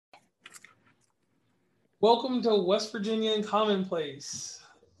Welcome to West Virginia and Commonplace.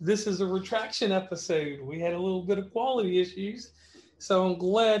 This is a retraction episode. We had a little bit of quality issues, so I'm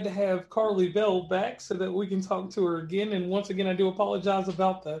glad to have Carly Bell back so that we can talk to her again. And once again, I do apologize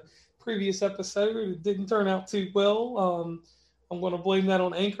about the previous episode. It didn't turn out too well. I'm going to blame that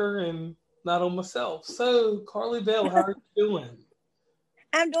on Anchor and not on myself. So, Carly Bell, how are you doing?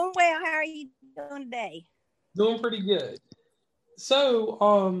 I'm doing well. How are you doing today? Doing pretty good.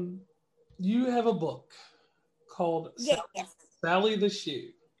 So, you have a book called Yes. Sally the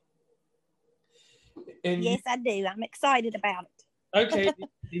Shoe. And you, Yes, I do. I'm excited about okay, it.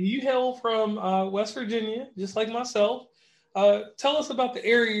 and you hail from West Virginia, just like myself. Tell us about the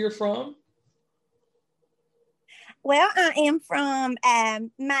area you're from. Well, I am from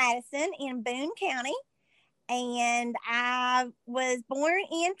Madison in Boone County, and I was born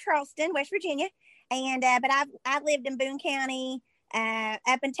in Charleston, West Virginia, and but I've lived in Boone County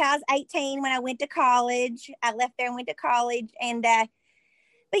up until I was 18 when I went to college. I left there and went to college, and but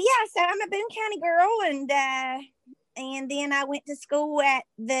yeah, so I'm a Boone County girl, and then I went to school at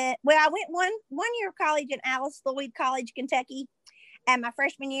I went one year of college at Alice Lloyd College, Kentucky, at my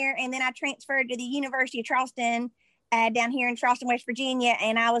freshman year, and then I transferred to the University of Charleston down here in Charleston, West Virginia,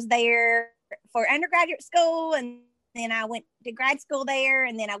 and I was there for undergraduate school, and then I went to grad school there,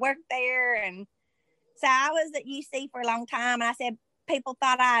 and then I worked there, and so I was at UC for a long time. And I said people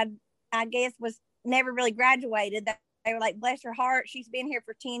thought I guess was never really graduated. They were like, bless her heart, she's been here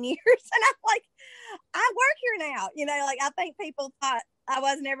for 10 years. And I'm like, I work here now. Like I think people thought I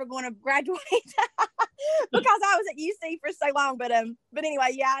wasn't ever going to graduate because I was at UC for so long. But anyway,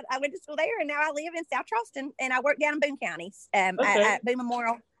 yeah, I went to school there, and now I live in South Charleston, and I work down in Boone County Okay. at Boone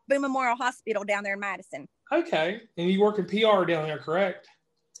Memorial Hospital down there in Madison. Okay, and you work in PR down there, correct?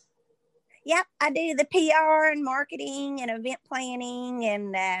 Yep, I do the PR and marketing and event planning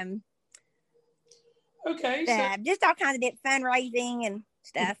and Okay, so just all kinds of fundraising and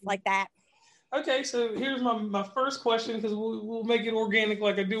stuff like that. okay, so here's my first question, because we'll make it organic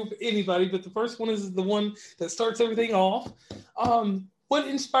like I do with anybody. But the first one is the one that starts everything off. What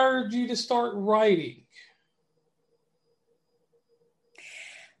inspired you to start writing?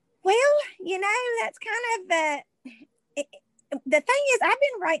 Well, that's kind of the thing is, I've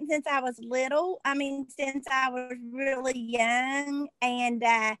been writing since I was little. I mean, since I was really young, and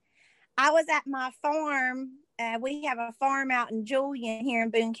I was at my farm. We have a farm out in Julian here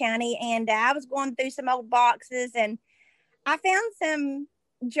in Boone County, and I was going through some old boxes, and I found some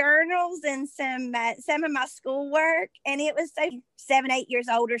journals and some of my schoolwork, and it was so 7, 8 years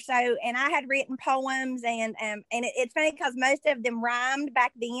old or so, and I had written poems, and it's funny because most of them rhymed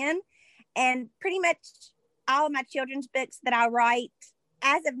back then, and pretty much all of my children's books that I write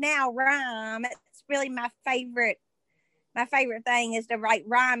as of now rhyme. It's really my favorite thing is to write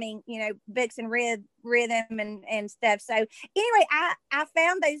rhyming, books and rhythm and stuff. So anyway, I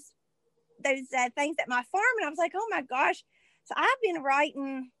found those things at my farm, and I was like, oh my gosh. So I've been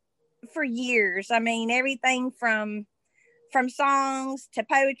writing for years. I mean, everything from songs to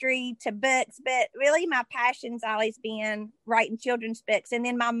poetry to books, but really my passion's always been writing children's books. And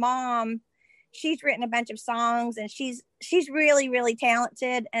then my mom, she's written a bunch of songs, and she's really, really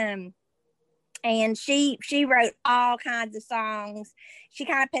talented. And she wrote all kinds of songs. She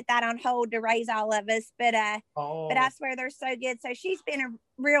kind of put that on hold to raise all of us, but I swear they're so good. So she's been a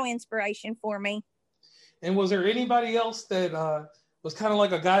real inspiration for me. And was there anybody else that was kind of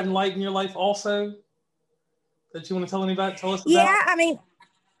like a guiding light in your life also that you want to tell us about? Yeah, I mean,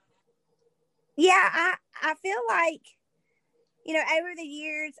 yeah, I feel like, over the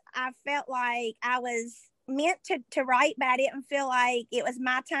years, I felt like I was meant to write, but I didn't feel like it was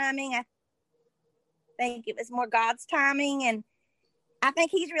my timing. I think it was more God's timing, and I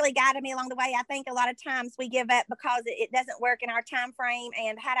think he's really guided me along the way. I think a lot of times we give up because it doesn't work in our time frame,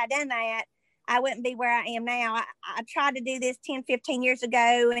 and had I done that, I wouldn't be where I am now. I tried to do this 10, 15 years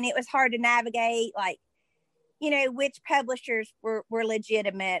ago, and it was hard to navigate, like, which publishers were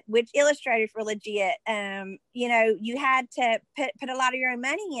legitimate, which illustrators were legit. You had to put a lot of your own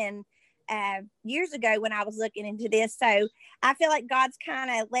money in years ago when I was looking into this. So I feel like God's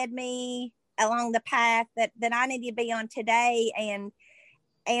kind of led me along the path that I need to be on today,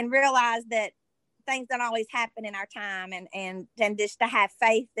 and realize that things don't always happen in our time, and just to have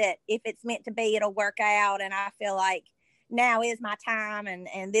faith that if it's meant to be, it'll work out. And I feel like now is my time,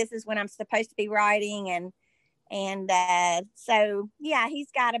 and this is when I'm supposed to be writing. And so, yeah, he's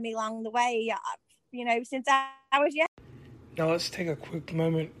guided me along the way, since I was young. Now let's take a quick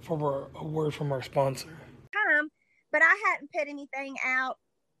moment for a word from our sponsor. But I hadn't put anything out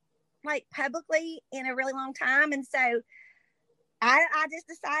like publicly in a really long time. And so I just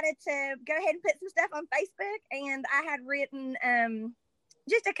decided to go ahead and put some stuff on Facebook, and I had written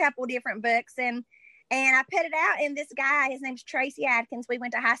just a couple different books, and I put it out. And this guy, his name's Tracy Adkins, we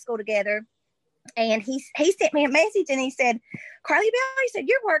went to high school together, and he sent me a message, and he said, Carly Bell, he said,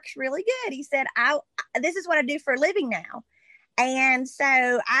 your work's really good. He said, this is what I do for a living now. And so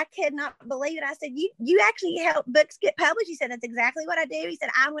I could not believe it. I said, you actually help books get published? He said, that's exactly what I do. He said,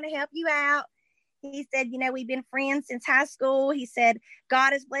 I'm going to help you out. He said, we've been friends since high school. He said,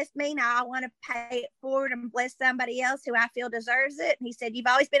 God has blessed me. Now I want to pay it forward and bless somebody else who I feel deserves it. And he said, you've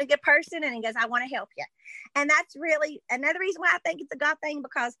always been a good person. And he goes, I want to help you. And that's really another reason why I think it's a God thing,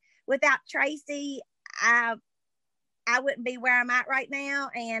 because without Tracy, I wouldn't be where I'm at right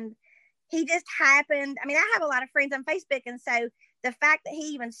now. And he just happened. I mean, I have a lot of friends on Facebook. And so the fact that he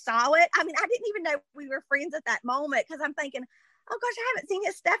even saw it, I mean, I didn't even know we were friends at that moment, because I'm thinking, oh gosh, I haven't seen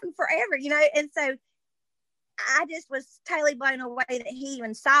his stuff in forever, and so I just was totally blown away that he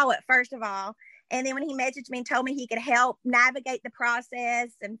even saw it, first of all. And then when he messaged me and told me he could help navigate the process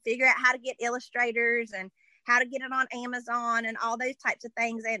and figure out how to get illustrators and how to get it on Amazon and all those types of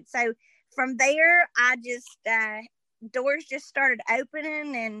things. And so from there, I just doors just started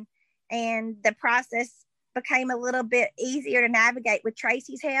opening, and the process became a little bit easier to navigate with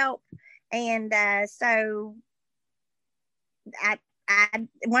Tracy's help. And so I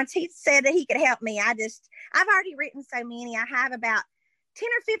once he said that he could help me, I've already written so many. I have about 10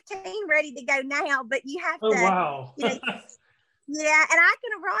 or 15 ready to go now, but you have to, wow. yeah, and I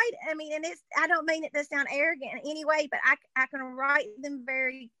can write, I mean, and I don't mean it to sound arrogant in any way, but I can write them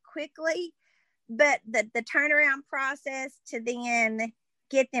very quickly, but the turnaround process to then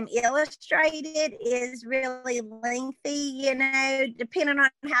get them illustrated is really lengthy, depending on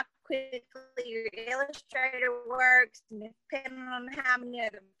how quickly your illustrator works, and depending on how many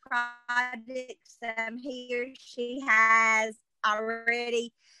other projects he or she has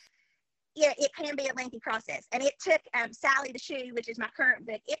already. Yeah, it can be a lengthy process. And it took Sally the Shoe, which is my current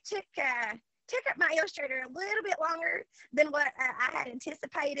book, it took up my illustrator a little bit longer than what I had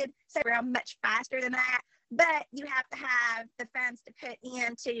anticipated. So we're much faster than that. But you have to have the funds to put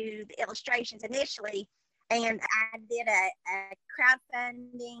into the illustrations initially. And I did a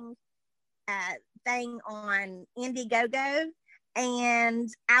crowdfunding thing on Indiegogo, and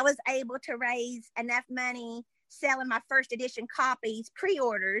I was able to raise enough money selling my first edition copies,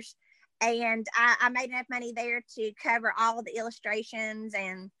 pre-orders, and I made enough money there to cover all of the illustrations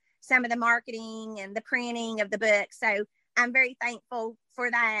and some of the marketing and the printing of the book. So I'm very thankful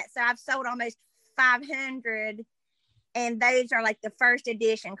for that. So I've sold almost 500, and those are like the first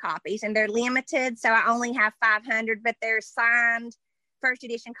edition copies, and they're limited, so I only have 500, but they're signed first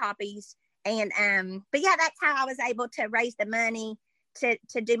edition copies. And but yeah, that's how I was able to raise the money to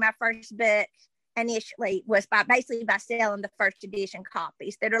do my first book initially, was by selling the first edition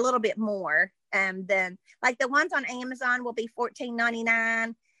copies that are a little bit more than, like, the ones on Amazon will be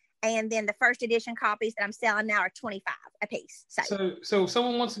 $14.99, and then the first edition copies that I'm selling now are $25 a piece. So if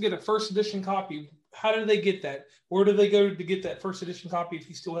someone wants to get a first edition copy, how do they get that? Where do they go to get that first edition copy if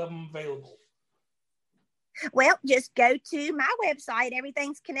you still have them available? Well, just go to my website.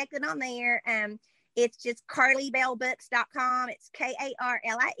 Everything's connected on there. It's just carlybellbooks.com. It's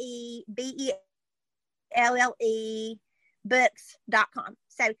KarlieBelle books.com.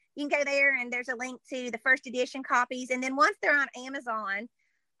 So you can go there, and there's a link to the first edition copies. And then once they're on Amazon,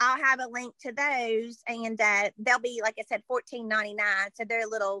 I'll have a link to those, and they'll be, like I said, $14.99. So they're a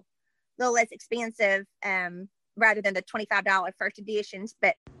little less expensive rather than the $25 first editions.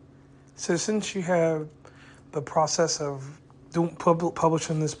 But so since you have the process of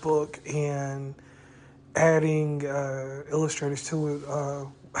publishing this book and adding illustrators to it,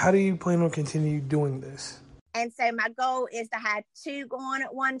 how do you plan on continue doing this? And so my goal is to have 2 going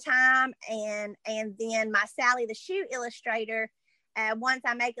at one time, and then my Sally the Shoe illustrator, once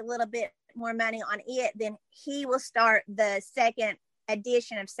I make a little bit more money on it, then he will start the second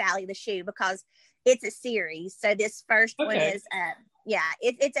edition of Sally the Shoe, because it's a series. So this first one is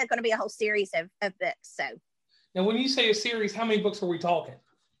it's going to be a whole series of books. So now, when you say a series, how many books are we talking?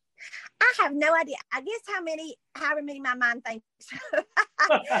 I have no idea. I guess however many my mind thinks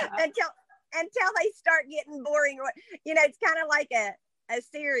until they start getting boring. It's kind of like a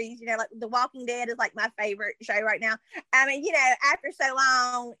series, like The Walking Dead is like my favorite show right now. I mean, after so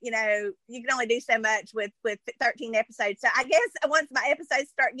long, you can only do so much with 13 episodes. So I guess once my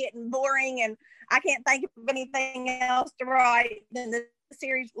episodes start getting boring and I can't think of anything else to write, then the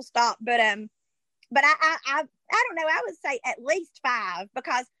series will stop. But I don't know. I would say at least 5,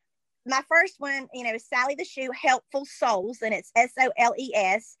 because my first one, is Sally the Shoe, Helpful Souls, and it's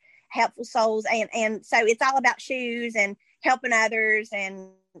SOLES, Helpful Souls. And so it's all about shoes, and helping others and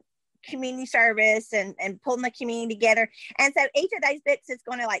community service and pulling the community together. And so each of those books is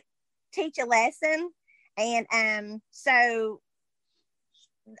going to like teach a lesson. And so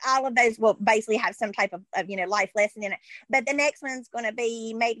all of those will basically have some type of life lesson in it. But the next one's going to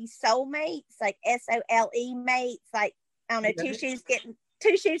be maybe soulmates, like SOLE mates, like I don't know, two shoes getting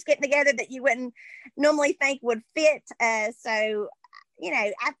together that you wouldn't normally think would fit. So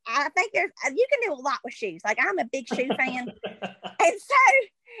I think you can do a lot with shoes. Like I'm a big shoe fan, and so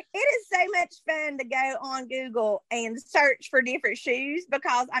it is so much fun to go on Google and search for different shoes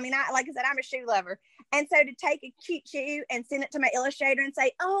because like I said, I'm a shoe lover. And so to take a cute shoe and send it to my illustrator and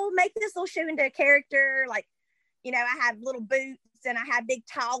say, oh, make this little shoe into a character. Like, I have little boots and I have big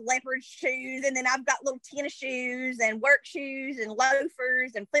tall leopard shoes. And then I've got little tennis shoes and work shoes and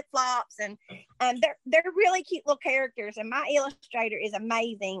loafers and flip-flops. And they're really cute little characters. And my illustrator is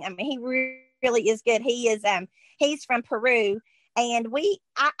amazing. I mean, he really is good. He's from Peru. And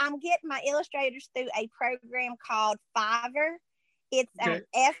I'm getting my illustrators through a program called Fiverr. It's Fiverr,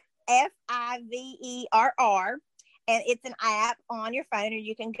 and it's an app on your phone, or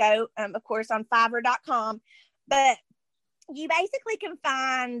you can go, of course, on Fiverr.com. But you basically can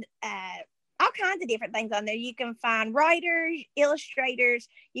find all kinds of different things on there. You can find writers, illustrators,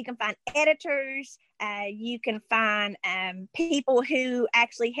 you can find editors, you can find people who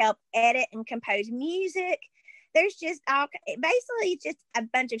actually help edit and compose music. There's just basically just a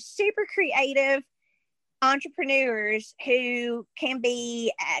bunch of super creative entrepreneurs who can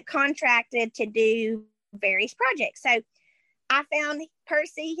be contracted to do various projects. So I found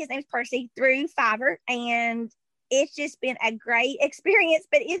Percy, his name's Percy, through Fiverr, and it's just been a great experience.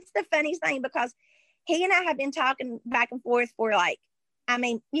 But it's the funniest thing because he and I have been talking back and forth for a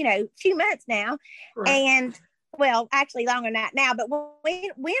few months now. Right. And well, actually longer than that now, but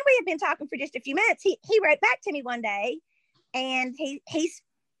when we have been talking for just a few months, he wrote back to me one day, and he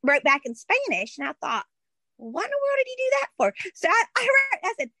wrote back in Spanish, and I thought, what in the world did he do that for? So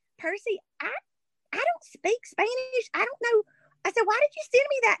I said, Percy, I don't speak Spanish. I don't know. I said, why did you send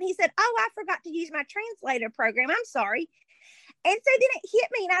me that? And he said, oh, I forgot to use my translator program. I'm sorry. And so then it hit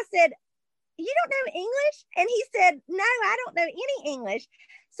me, and I said, you don't know English? And he said, no, I don't know any English.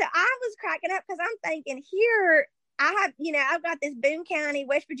 So I was cracking up because I'm thinking, here I've got this Boone County,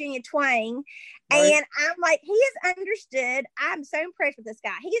 West Virginia twang, right. And I'm like, he has understood. I'm so impressed with this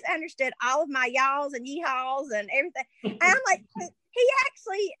guy. He's understood all of my y'alls and yeehaws and everything. And I'm like, he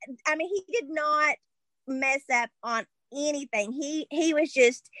actually, he did not mess up on anything. He was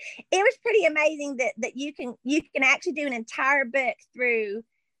just, it was pretty amazing that you can actually do an entire book through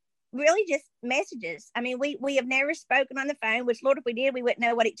really just messages. I mean, we have never spoken on the phone, which, Lord, if we did, we wouldn't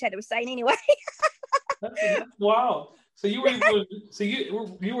know what each other was saying anyway. That's wild. So you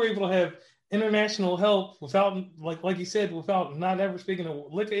were able to have international help without, like you said, without not ever speaking a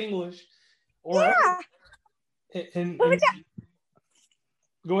lick of English. Or and go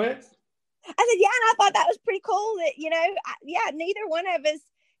ahead. I said, yeah, and I thought that was pretty cool that, neither one of us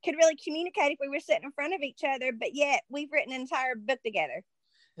could really communicate if we were sitting in front of each other, but yet we've written an entire book together.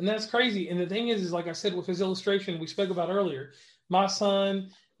 And that's crazy. And the thing is like I said, with his illustration we spoke about earlier, my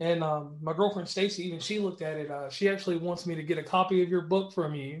son and my girlfriend Stacy, even she looked at it. She actually wants me to get a copy of your book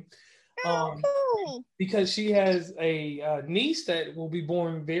from you, cool. Because she has a niece that will be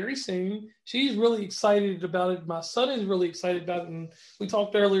born very soon. She's really excited about it. My son is really excited about it. And we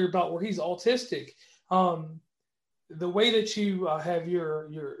talked earlier about where he's autistic. The way that you have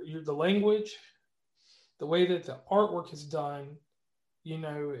the language, the way that the artwork is done,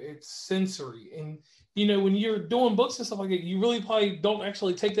 it's sensory. And, when you're doing books and stuff like that, you really probably don't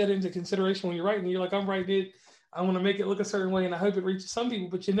actually take that into consideration when you're writing. You're like, I'm writing it, I want to make it look a certain way, and I hope it reaches some people,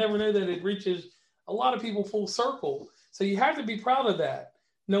 but you never know that it reaches a lot of people full circle. So you have to be proud of that.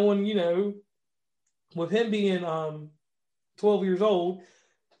 Knowing, with him being 12 years old,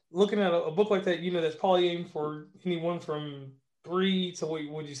 looking at a book like that, that's probably aimed for anyone from 3 to, what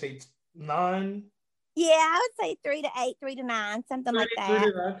would you say, 9? Yeah, I would say 3 to 8, 3 to 9, something like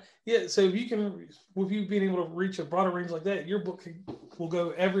that. Yeah, so if with you being able to reach a broader range like that, your book will go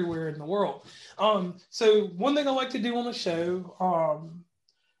everywhere in the world. So one thing I like to do on the show,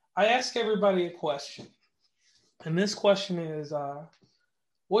 I ask everybody a question, and this question is,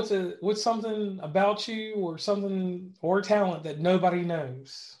 what's something about you or something or talent that nobody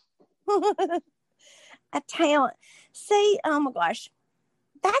knows? A talent. See, oh my gosh,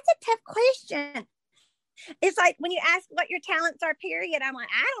 that's a tough question. It's like when you ask what your talents are, period, I'm like,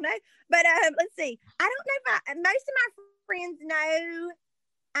 I don't know. But let's see. I don't know if most of my friends know.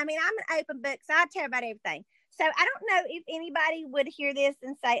 I'm an open book, so I tell about everything. So I don't know if anybody would hear this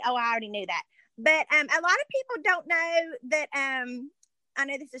and say, oh, I already knew that. But a lot of people don't know that. I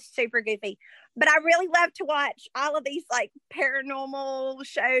know this is super goofy, but I really love to watch all of these like paranormal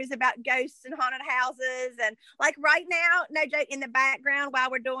shows about ghosts and haunted houses. And like right now, no joke, in the background while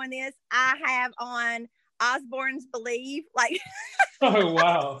we're doing this, I have on Osborne's Believe. Like, Oh,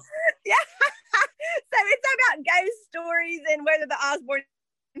 wow. yeah. So it's about ghost stories and whether the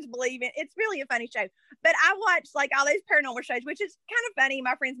Osbornes believe in. It's really a funny show. But I watch like all those paranormal shows, which is kind of funny.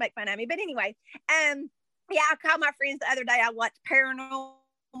 My friends make fun of me. But anyway, yeah, I called my friends the other day. I watched Paranormal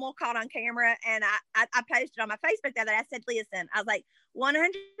Caught on Camera, and I posted on my Facebook that I said, listen, I was like,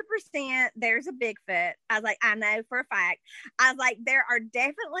 100% there's a Bigfoot. I was like, I know for a fact. I was like, there are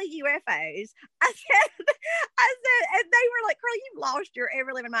definitely UFOs. I said, and they were like, Carly, you've lost your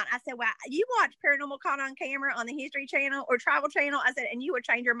ever living mind. I said, well, you watch Paranormal Caught on Camera on the History Channel or Travel Channel. I said, and you would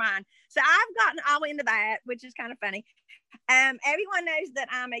change your mind. So I've gotten all into that, which is kind of funny. Everyone knows that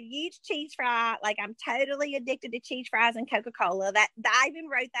I'm a huge cheese fry. Like, I'm totally addicted to cheese fries and Coca-Cola. That I even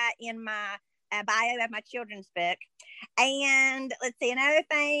wrote that in my bio of my children's book. And let's see, another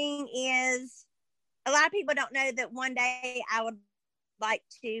thing is a lot of people don't know that one day I would like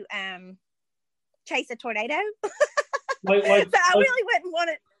to chase a tornado. So I really wouldn't want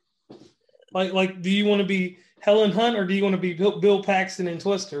it. Like, do you want to be Helen Hunt or do you want to be Bill Paxton in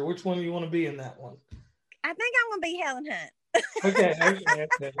Twister? Which one do you want to be in that one? I think I want to be Helen Hunt. Okay.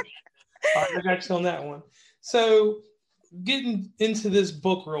 All right, I got you on that one. So, getting into this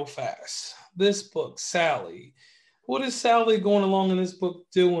book real fast. This book, Sally. What is Sally going along in this book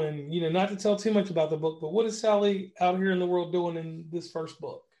doing? You know, not to tell too much about the book, but what is Sally out here in the world doing in this first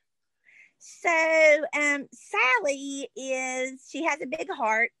book? So, Sally she has a big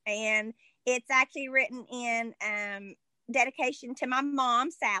heart, and it's actually written in dedication to my mom,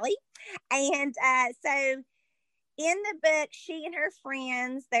 Sally. And so in the book, she and her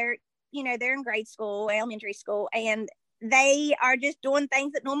friends, they're in grade school, elementary school, and they are just doing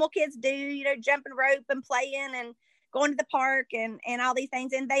things that normal kids do, jumping rope and playing and going to the park and all these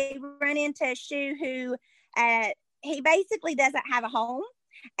things. And they run into Shu, who he basically doesn't have a home.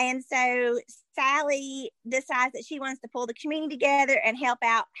 And so Sally decides that she wants to pull the community together and help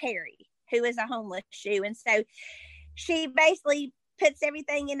out Harry, who is a homeless Shu. And so she basically puts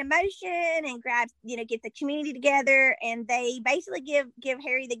everything into motion and grabs, get the community together, and they basically give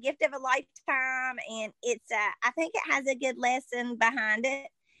Harry the gift of a lifetime. And it's, I think it has a good lesson behind it.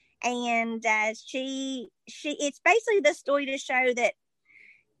 And it's basically the story to show that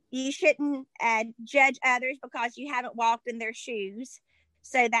you shouldn't judge others because you haven't walked in their shoes.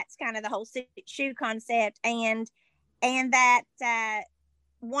 So that's kind of the whole shoe concept, and that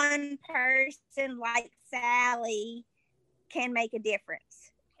one person like Sally can make a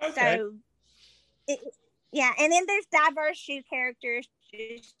difference. Okay. So, and then there's diverse shoe characters.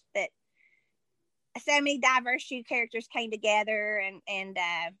 Just that so many diverse shoe characters came together, and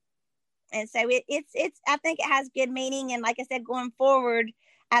so it's. I think it has good meaning, and like I said, going forward,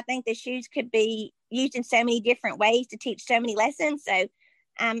 I think the shoes could be used in so many different ways to teach so many lessons. So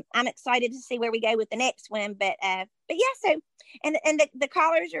I'm excited to see where we go with the next one. But yeah, so and the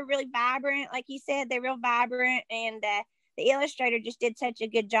colors are really vibrant, like you said, they're real vibrant, and the illustrator just did such a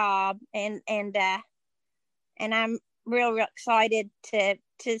good job, and I'm real excited to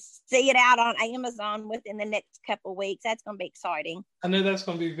see it out on Amazon within the next couple of weeks. That's going to be exciting. I know that's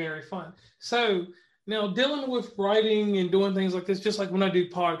going to be very fun. So now, dealing with writing and doing things like this, just like when I do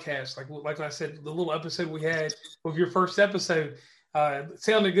podcasts, like I said, the little episode we had with your first episode, it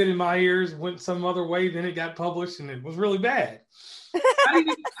sounded good in my ears, went some other way, then it got published, and it was really bad.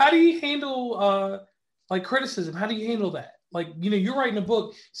 How do you handle like criticism? How do you handle that? Like, you're writing a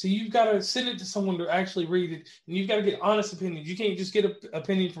book, so you've got to send it to someone to actually read it, and you've got to get honest opinions. You can't just get an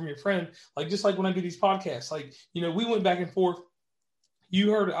opinion from your friend. Like, just like when I do these podcasts, like, we went back and forth.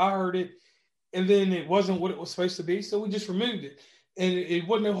 You heard it, I heard it, and then it wasn't what it was supposed to be, so we just removed it. And it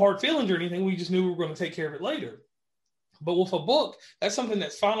wasn't no hard feelings or anything. We just knew we were going to take care of it later. But with a book, that's something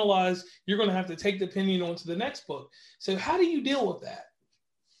that's finalized. You're going to have to take the opinion on to the next book. So how do you deal with that?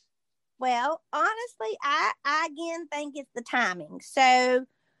 Well, honestly, I again think it's the timing. So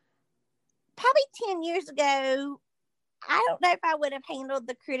probably 10 years ago, I don't know if I would have handled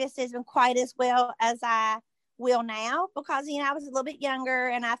the criticism quite as well as I will now, because, I was a little bit younger,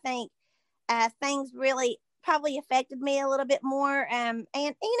 and I think things really probably affected me a little bit more. And,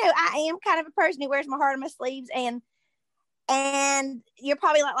 I am kind of a person who wears my heart on my sleeves, and you're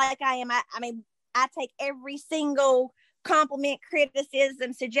probably like I am. I mean, I take every single compliment,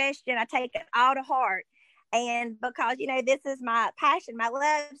 criticism, suggestion, I take it all to heart. And because, this is my passion, my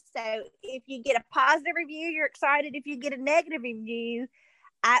love. So if you get a positive review, you're excited. If you get a negative review,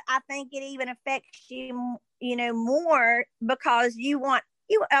 I think it even affects you, you know, more because you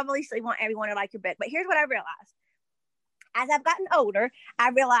obviously want everyone to like your book. But here's what I realized. As I've gotten older,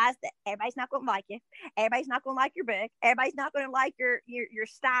 I realized that everybody's not going to like you. Everybody's not going to like your book. Everybody's not going to like your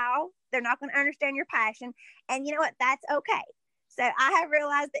style. They're not going to understand your passion. And you know what? That's okay. So I have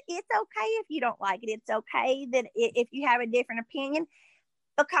realized that it's okay if you don't like it. It's okay that if you have a different opinion,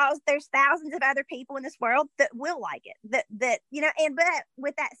 because there's thousands of other people in this world that will like it. That you know. And but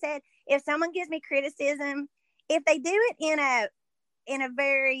with that said, if someone gives me criticism, if they do it in a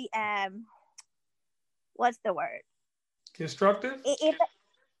very what's the word? Constructive?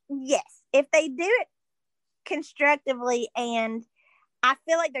 If they do it constructively and I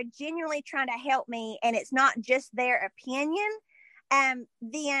feel like they're genuinely trying to help me and it's not just their opinion,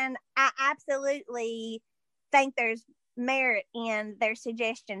 then I absolutely think there's merit in their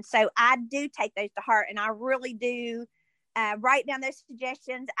suggestions. So I do take those to heart and I really do write down those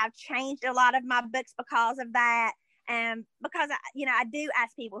suggestions. I've changed a lot of my books because of that. Because I do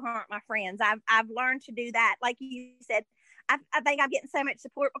ask people who aren't my friends. I've learned to do that. Like you said, I think I'm getting so much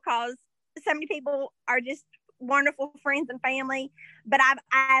support because so many people are just wonderful friends and family. But I've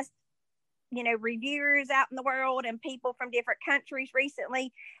asked, reviewers out in the world and people from different countries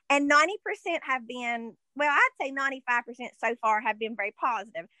recently, and 90% have been, well, I'd say 95% so far have been very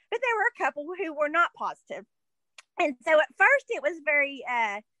positive. But there were a couple who were not positive. And so at first it was very,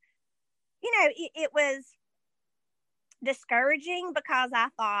 it was discouraging because I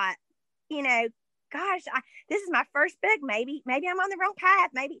thought, gosh, this is my first book. Maybe I'm on the wrong path.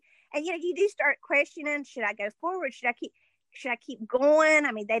 Maybe, and you do start questioning: should I go forward? Should I keep going?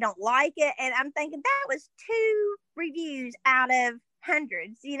 I mean, they don't like it, and I'm thinking that was 2 reviews out of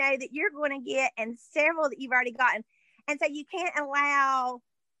hundreds, that you're going to get, and several that you've already gotten, and so you can't allow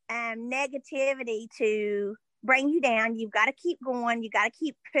negativity to bring you down. You've got to keep going. You got to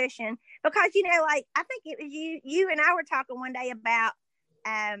keep pushing because, like I think it was you and I were talking one day about,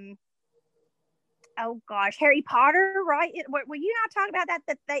 oh gosh, Harry Potter, right? Were you not talking about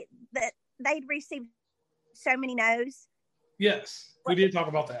that they'd received so many no's? Yes, we did talk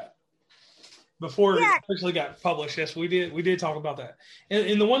about that before it actually got published. Yes, we did talk about that.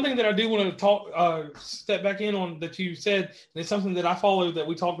 And the one thing that I do want to step back in on that you said, and it's something that I followed that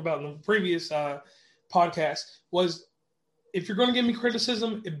we talked about in the previous podcast, was if you're going to give me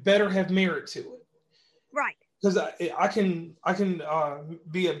criticism, it better have merit to it. Right. Because I can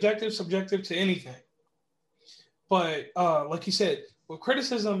be objective, subjective to anything. But like you said, with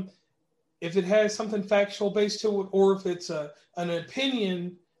criticism, if it has something factual based to it, or if it's an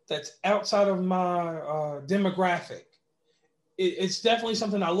opinion that's outside of my demographic, it's definitely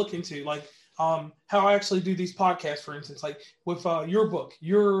something I look into. Like how I actually do these podcasts, for instance, like with your book,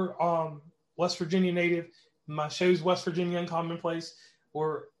 you're West Virginia native. My show's West Virginia Uncommonplace,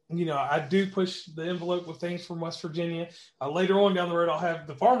 or I do push the envelope with things from West Virginia. Later on down the road, I'll have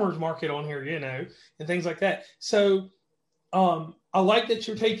the farmers market on here, and things like that. So I like that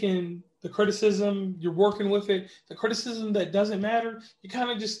you're taking the criticism, you're working with it. The criticism that doesn't matter, you're kind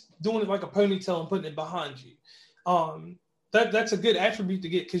of just doing it like a ponytail and putting it behind you. That's a good attribute to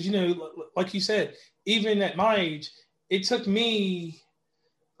get because, like you said, even at my age, it took me,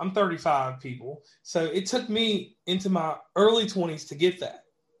 I'm 35, people. So it took me into my early 20s to get that.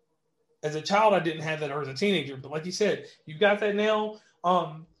 As a child, I didn't have that, or as a teenager. But like you said, you've got that now.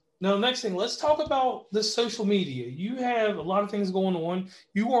 Now, next thing, let's talk about the social media. You have a lot of things going on.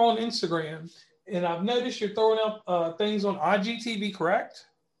 You are on Instagram, and I've noticed you're throwing up things on IGTV, correct?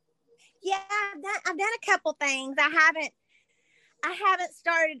 Yeah, I've done a couple things. I haven't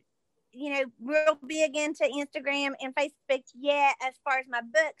started, real big into Instagram and Facebook yet. As far as my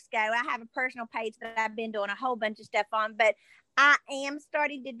books go, I have a personal page that I've been doing a whole bunch of stuff on, but I am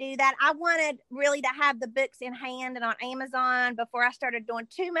starting to do that. I wanted really to have the books in hand and on Amazon before I started doing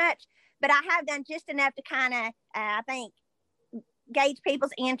too much, but I have done just enough to kind of, I think, gauge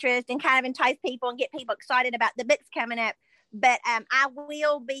people's interest and kind of entice people and get people excited about the books coming up. But I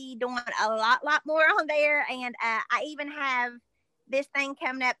will be doing a lot more on there. And I even have this thing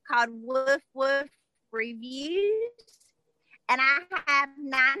coming up called Woof Woof Reviews. And I have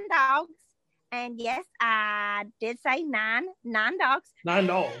 9 dogs. And yes, I did say 9 dogs. 9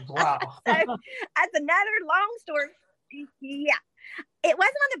 dogs. Wow. So that's another long story. Yeah. It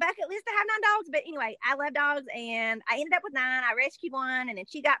wasn't on the bucket list to have 9 dogs, but anyway, I love dogs and I ended up with 9. I rescued one and then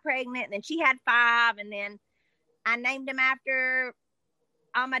she got pregnant and then she had 5 and then I named them after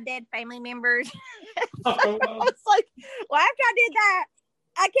all my dead family members. So I was like, well, after I did that,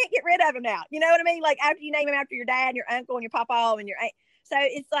 I can't get rid of them now. You know what I mean? Like after you name them after your dad, your uncle, and your papa, and your aunt. So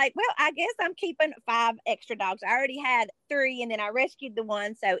it's like, well, I guess I'm keeping 5 extra dogs. I already had 3 and then I rescued the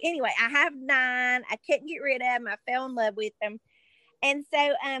one. So anyway, I have 9. I couldn't get rid of them. I fell in love with them. And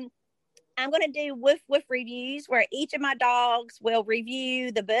so I'm going to do woof woof reviews where each of my dogs will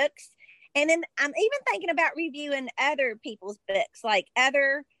review the books. And then I'm even thinking about reviewing other people's books, like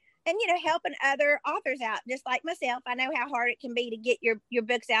helping other authors out, just like myself. I know how hard it can be to get your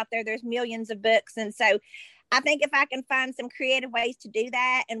books out there. There's millions of books. And so I think if I can find some creative ways to do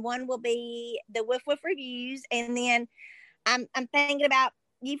that, and one will be the woof woof reviews. And then I'm thinking about,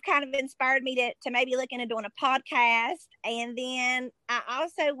 you've kind of inspired me to maybe look into doing a podcast. And then I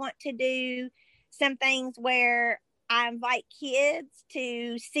also want to do some things where I invite kids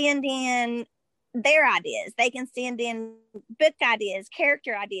to send in their ideas. They can send in book ideas,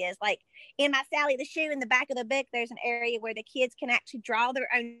 character ideas. Like in my Sally the Shoe, in the back of the book, there's an area where the kids can actually draw their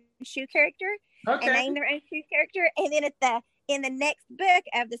own shoe character and name their own shoe character. And then in the next book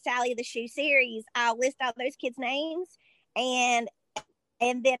of the Sally the Shoe series, I'll list all those kids' names, and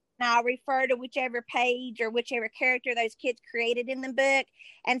then I'll refer to whichever page or whichever character those kids created in the book.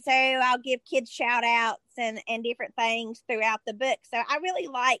 And so I'll give kids shout outs and different things throughout the book. So I really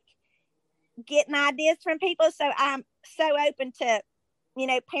like getting ideas from people. So I'm so open to,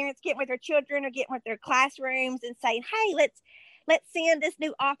 parents getting with their children or getting with their classrooms and saying, hey, let's send this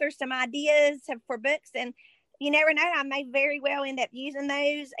new author some ideas for books. And you never know, I may very well end up using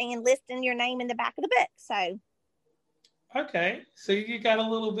those and listing your name in the back of the book. So okay, so you got a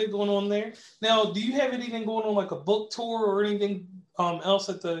little bit going on there. Now, do you have anything going on, like a book tour or anything else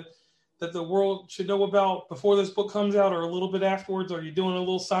that the world should know about before this book comes out, or a little bit afterwards? Are you doing a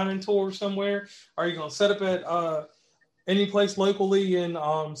little sign-in tour somewhere? Are you going to set up at any place locally and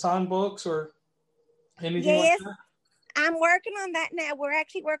sign books or anything like that? I'm working on that now. We're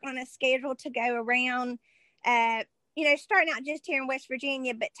actually working on a schedule to go around, starting out just here in West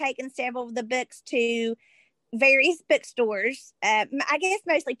Virginia, but taking several of the books to various bookstores, I guess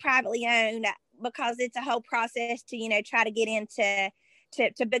mostly privately owned, because it's a whole process to try to get into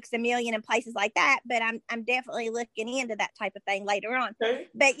Books A Million and places like that. But I'm definitely looking into that type of thing later on. Okay.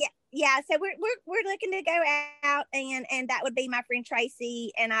 But yeah. So we're looking to go out, and that would be my friend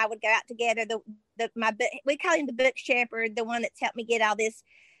Tracy and I would go out together. We call him the book shepherd, the one that's helped me get all this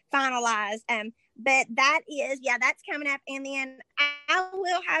finalized. But that's coming up. And then I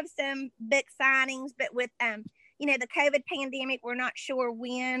will have some book signings, but with the COVID pandemic, we're not sure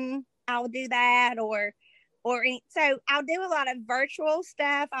when I'll do that so I'll do a lot of virtual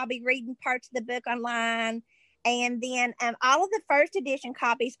stuff. I'll be reading parts of the book online. And then all of the first edition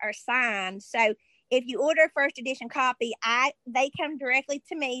copies are signed. So if you order a first edition copy, they come directly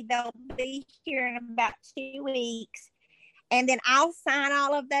to me. They'll be here in about 2 weeks. And then I'll sign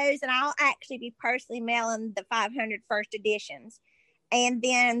all of those, and I'll actually be personally mailing the 500 first editions. And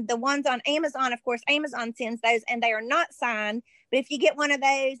then the ones on Amazon, of course, Amazon sends those, and they are not signed. But if you get one of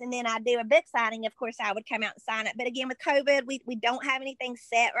those and then I do a book signing, of course, I would come out and sign it. But again, with COVID, we don't have anything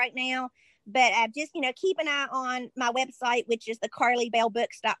set right now. But just, keep an eye on my website, which is the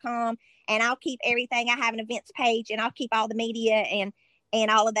carlybellbooks.com. And I'll keep everything. I have an events page, and I'll keep all the media and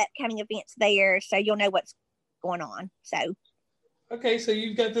all of that coming events there. So you'll know what's going on. So okay, so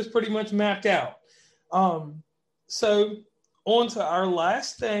you've got this pretty much mapped out. So on to our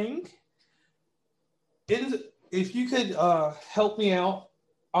last thing. If you could help me out,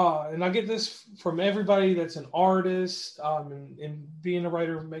 and I get this from everybody that's an artist, and being a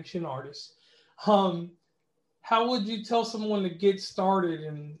writer makes you an artist. How would you tell someone to get started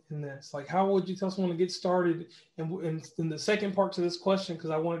in this? Like, how would you tell someone to get started in the second part to this question, because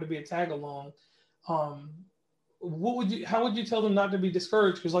I wanted to be a tag along. How would you tell them not to be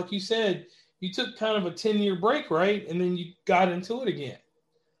discouraged? Because like you said, you took kind of a 10-year break, right? And then you got into it again.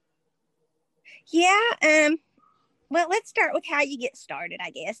 Yeah. Well, let's start with how you get started,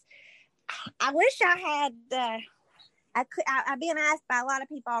 I guess. I wish I had, I've been asked by a lot of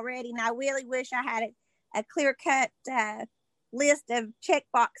people already, and I really wish I had a clear-cut list of check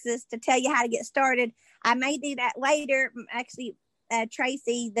boxes to tell you how to get started. I may do that later. Actually,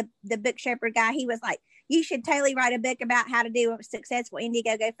 Tracy, the book shepherd guy, he was like, you should totally write a book about how to do a successful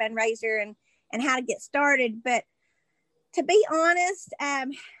Indiegogo fundraiser and how to get started. But to be honest,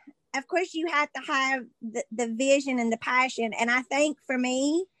 of course, you have to have the vision and the passion. And I think for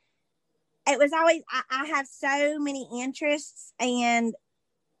me, it was always, I have so many interests, and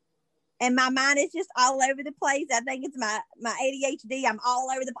my mind is just all over the place. I think it's my ADHD. I'm all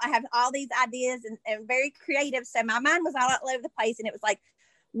over I have all these ideas and very creative. So my mind was all over the place. And it was like,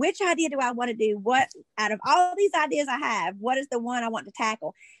 which idea do I want to do? What out of all these ideas I have, what is the one I want to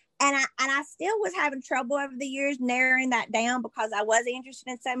tackle? I still was having trouble over the years narrowing that down because I was interested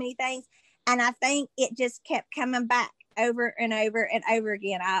in so many things. And I think it just kept coming back over and over and over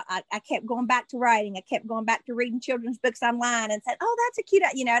again. I kept going back to writing. I kept going back to reading children's books online and said, oh, that's a cute,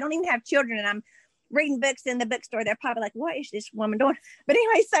 I don't even have children and I'm reading books in the bookstore. They're probably like, what is this woman doing? But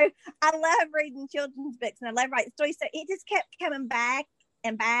anyway, so I love reading children's books and I love writing stories. So it just kept coming back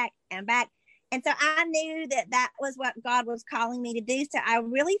and back and back. And so I knew that was what God was calling me to do. So I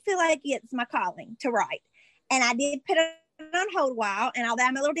really feel like it's my calling to write. And I did put it on hold a while. And although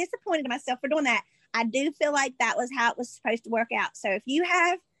I'm a little disappointed in myself for doing that, I do feel like that was how it was supposed to work out. So if you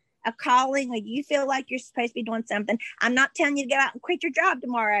have a calling or you feel like you're supposed to be doing something, I'm not telling you to get out and quit your job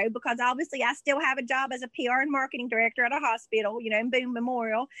tomorrow, because obviously I still have a job as a PR and marketing director at a hospital, in Boone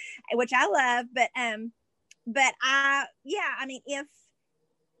Memorial, which I love. But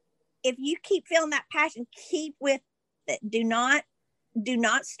if you keep feeling that passion, keep with it. Do not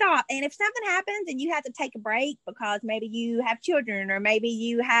stop. And if something happens and you have to take a break because maybe you have children or maybe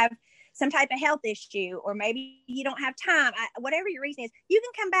you have some type of health issue or maybe you don't have time, whatever your reason is, you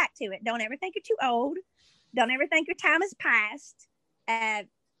can come back to it. Don't ever think you're too old. Don't ever think your time has passed.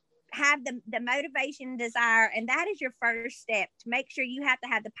 Have the motivation, desire, and that is your first step to make sure you have to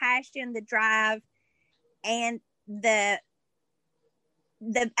have the passion, the drive, and the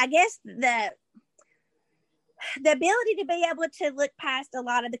ability to be able to look past a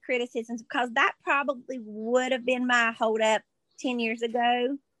lot of the criticisms, because that probably would have been my hold up 10 years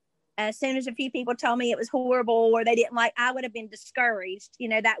ago. As soon as a few people told me it was horrible or they didn't like, I would have been discouraged.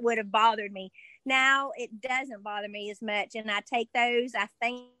 That would have bothered me. Now it doesn't bother me as much. And I take those, I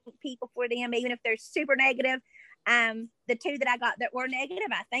thank people for them, even if they're super negative. The two that I got that were negative,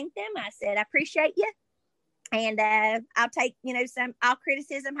 I thanked them. I said, I appreciate you. And I'll take, all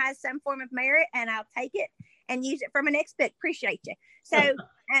criticism has some form of merit, and I'll take it and use it for my next book. Appreciate you. So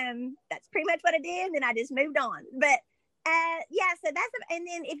that's pretty much what I did. And I just moved on. But so and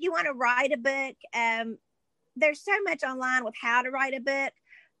then if you want to write a book, there's so much online with how to write a book,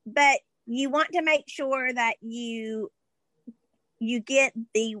 but you want to make sure that you get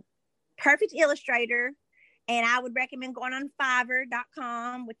the perfect illustrator. And I would recommend going on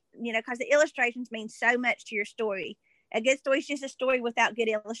Fiverr.com, because the illustrations mean so much to your story. A good story is just a story without good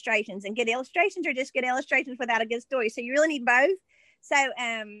illustrations, and good illustrations are just good illustrations without a good story. So you really need both. So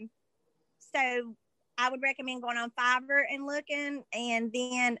I would recommend going on Fiverr and looking. And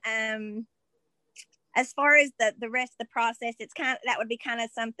then as far as the rest of the process, that would be kind of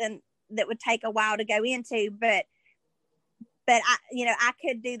something that would take a while to go into, but I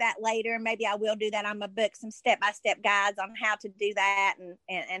could do that later. Maybe I will do that on my book, some step-by-step guides on how to do that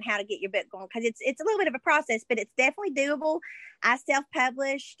and how to get your book going. Because it's a little bit of a process, but it's definitely doable. I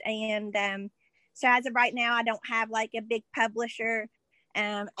self-published. And so as of right now, I don't have like a big publisher.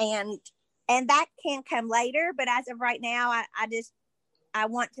 And that can come later. But as of right now, I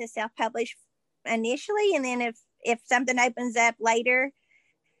want to self-publish initially. And then if something opens up later,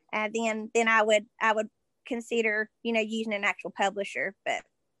 then I would consider using an actual publisher. But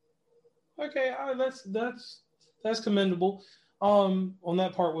okay, that's commendable on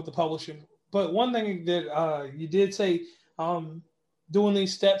that part with the publishing. But one thing that you did say, doing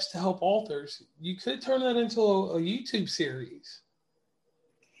these steps to help authors, you could turn that into a YouTube series.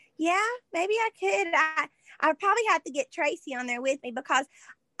 Yeah, maybe I could. I would probably have to get Tracy on there with me, because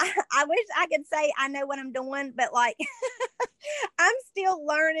I wish I could say I know what I'm doing, but like I'm still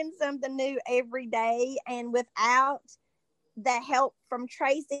learning something new every day. And without the help from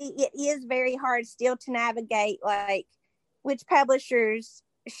Tracy, it is very hard still to navigate, like, which publishers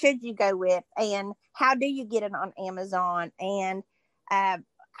should you go with, and how do you get it on Amazon, and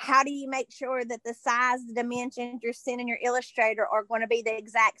how do you make sure that the size dimensions you're sending your illustrator are going to be the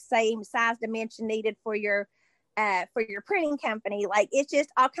exact same size dimension needed for your printing company. Like, it's just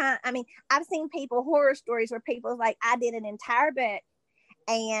all kind of, I've seen horror stories where people like, I did an entire book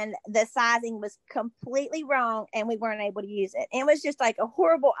and the sizing was completely wrong and we weren't able to use it. And it was just like a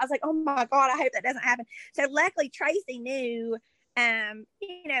horrible, I was like, oh my God, I hope that doesn't happen. So luckily Tracy knew,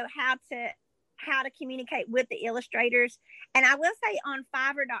 how to communicate with the illustrators. And I will say on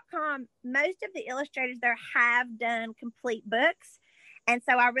Fiverr.com, most of the illustrators there have done complete books. And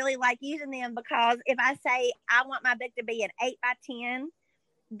so I really like using them, because if I say I want my book to be an 8x10,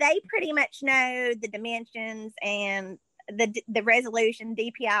 they pretty much know the dimensions and the resolution,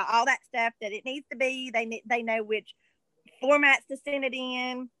 DPI, all that stuff that it needs to be. They know which formats to send it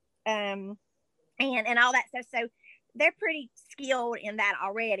in, and all that stuff. So they're pretty skilled in that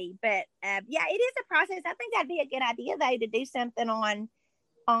already. But it is a process. I think that'd be a good idea though, to do something on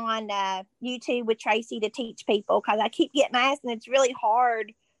YouTube with Tracy to teach people, because I keep getting asked, and it's really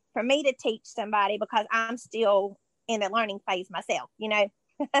hard for me to teach somebody because I'm still in the learning phase myself, you know.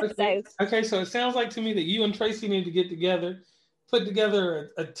 So it sounds like to me that you and Tracy need to get together, put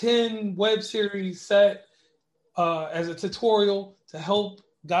together a 10 web series set as a tutorial to help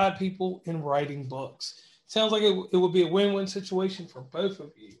guide people in writing books. Sounds like it would be a win-win situation for both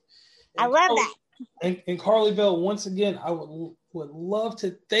of you. And I love that. And Carly Bell, once again, I would love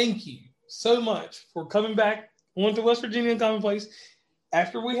to thank you so much for coming back onto West Virginia Commonplace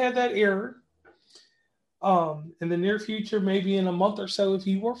after we had that error. In the near future, maybe in a month or so, if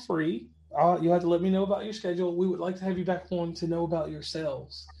you were free, you'll have to let me know about your schedule. We would like to have you back on to know about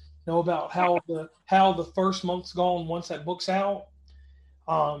yourselves, know about how the first month's gone once that book's out.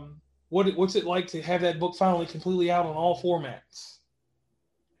 What's it like to have that book finally completely out on all formats?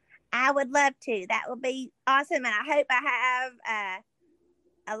 I would love to. That would be awesome, and I hope I have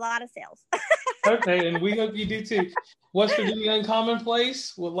a lot of sales. Okay, and we hope you do too. West Virginia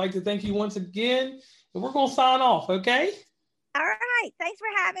Uncommonplace would like to thank you once again, and we're going to sign off, okay? All right. Thanks for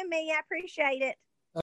having me. I appreciate it.